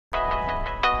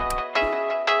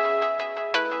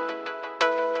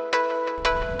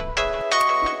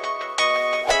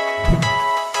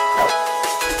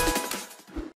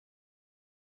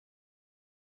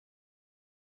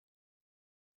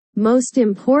Most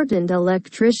important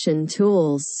electrician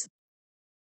tools.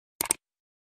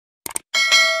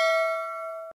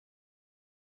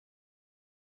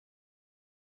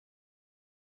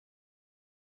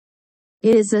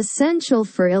 It is essential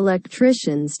for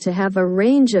electricians to have a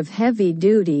range of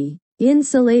heavy-duty,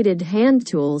 insulated hand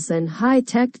tools and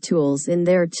high-tech tools in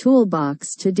their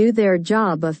toolbox to do their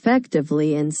job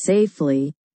effectively and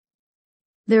safely.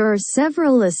 There are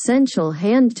several essential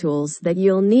hand tools that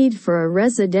you'll need for a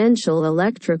residential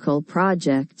electrical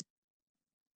project.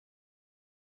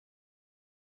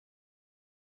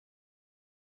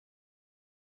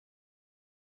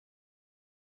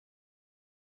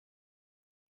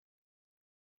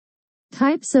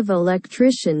 Types of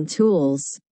electrician tools.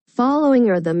 Following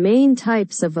are the main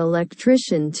types of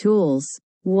electrician tools.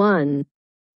 1.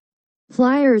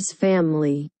 Pliers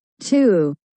family.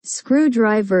 2.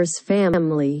 Screwdrivers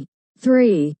family.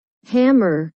 3.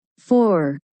 Hammer.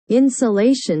 4.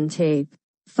 Insulation tape.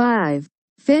 5.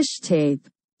 Fish tape.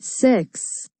 6.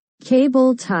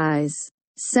 Cable ties.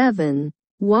 7.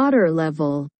 Water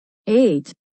level.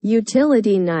 8.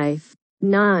 Utility knife.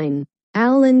 9.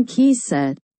 Allen key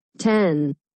set.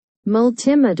 10.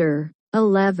 Multimeter.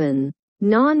 11.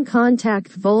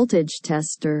 Non-contact voltage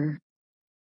tester.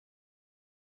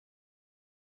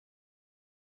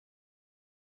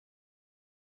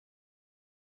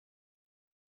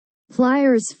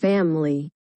 Pliers family.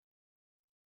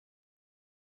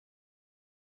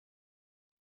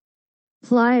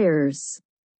 Pliers.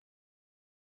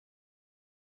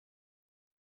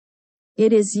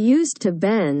 It is used to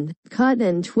bend, cut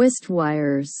and twist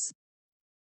wires.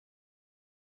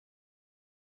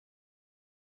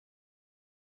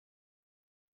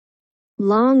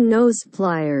 Long nose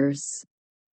pliers.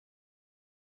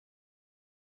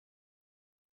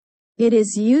 It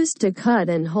is used to cut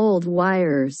and hold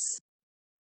wires.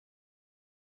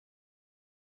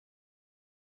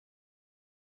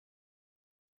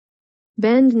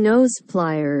 Bend nose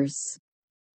pliers.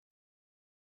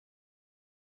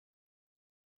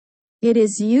 It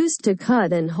is used to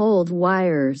cut and hold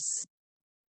wires.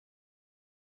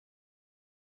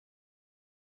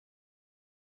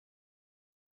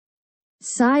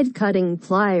 Side cutting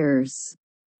pliers.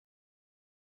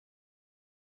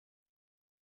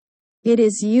 It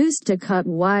is used to cut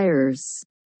wires.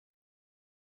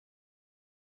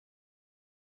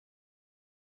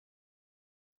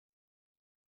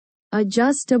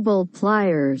 Adjustable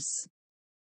pliers.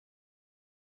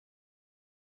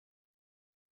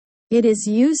 It is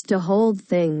used to hold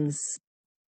things.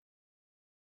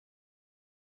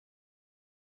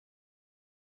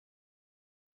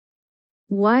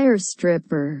 Wire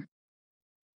stripper.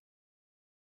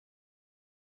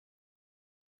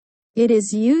 It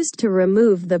is used to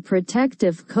remove the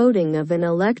protective coating of an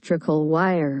electrical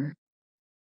wire.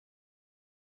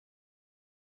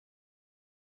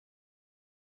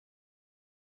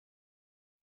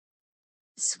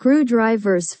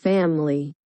 Screwdrivers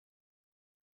family.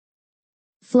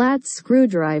 Flat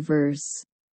screwdrivers.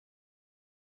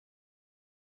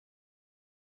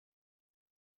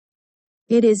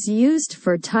 It is used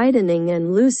for tightening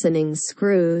and loosening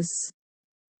screws.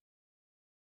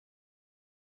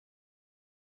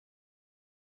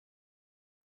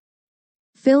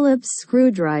 Phillips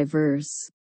screwdrivers.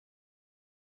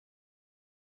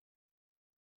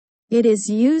 It is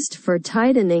used for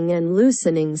tightening and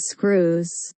loosening screws.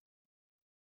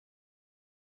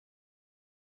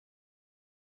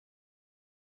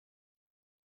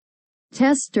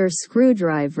 Tester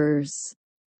screwdrivers.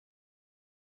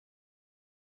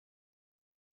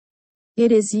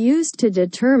 It is used to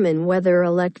determine whether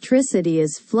electricity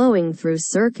is flowing through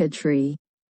circuitry.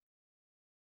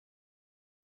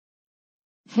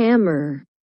 Hammer.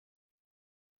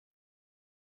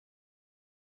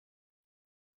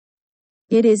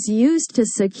 It is used to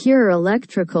secure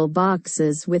electrical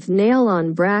boxes with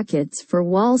nail-on brackets for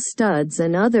wall studs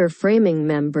and other framing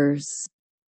members.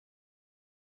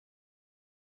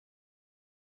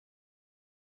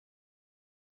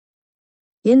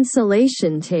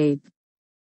 Insulation tape.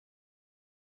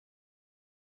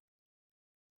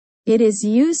 It is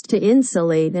used to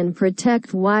insulate and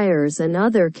protect wires and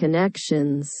other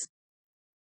connections.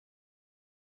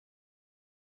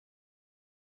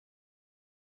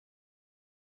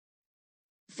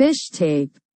 Fish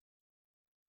tape.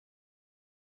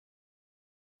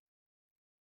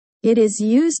 It is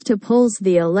used to pulse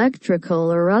the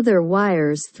electrical or other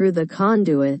wires through the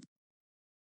conduit.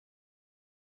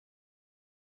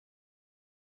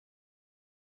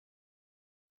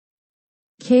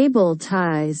 Cable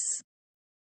ties.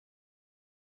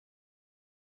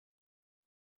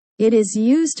 It is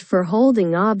used for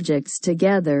holding objects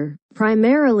together,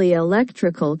 primarily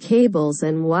electrical cables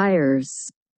and wires.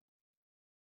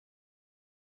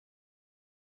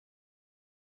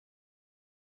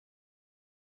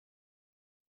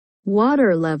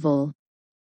 Water level.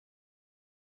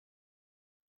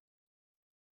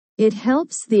 It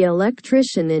helps the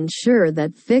electrician ensure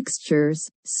that fixtures,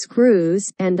 screws,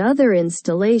 and other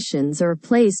installations are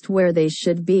placed where they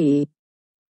should be.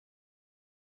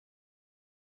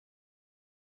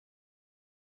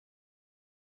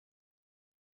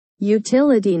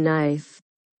 Utility knife.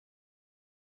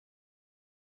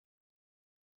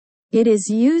 It is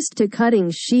used to cutting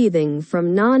sheathing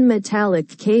from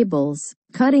non-metallic cables,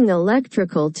 cutting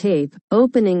electrical tape,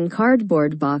 opening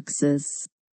cardboard boxes.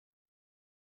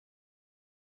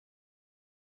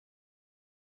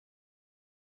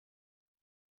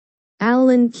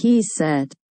 Allen key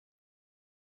set.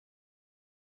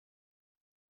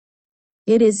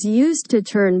 It is used to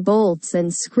turn bolts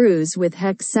and screws with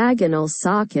hexagonal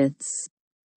sockets.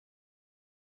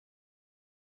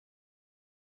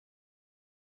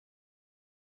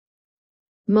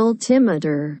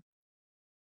 Multimeter.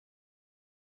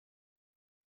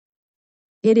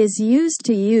 It is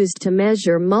used to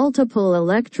measure multiple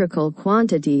electrical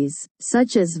quantities,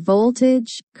 such as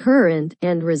voltage, current,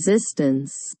 and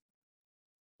resistance.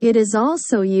 It is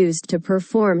also used to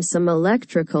perform some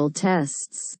electrical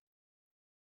tests.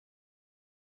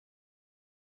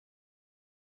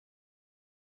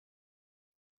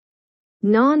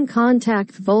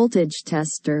 Non-contact voltage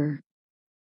tester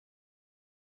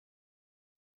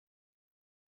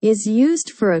is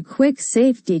used for a quick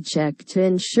safety check to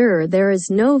ensure there is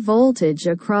no voltage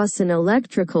across an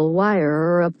electrical wire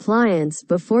or appliance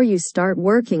before you start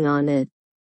working on it.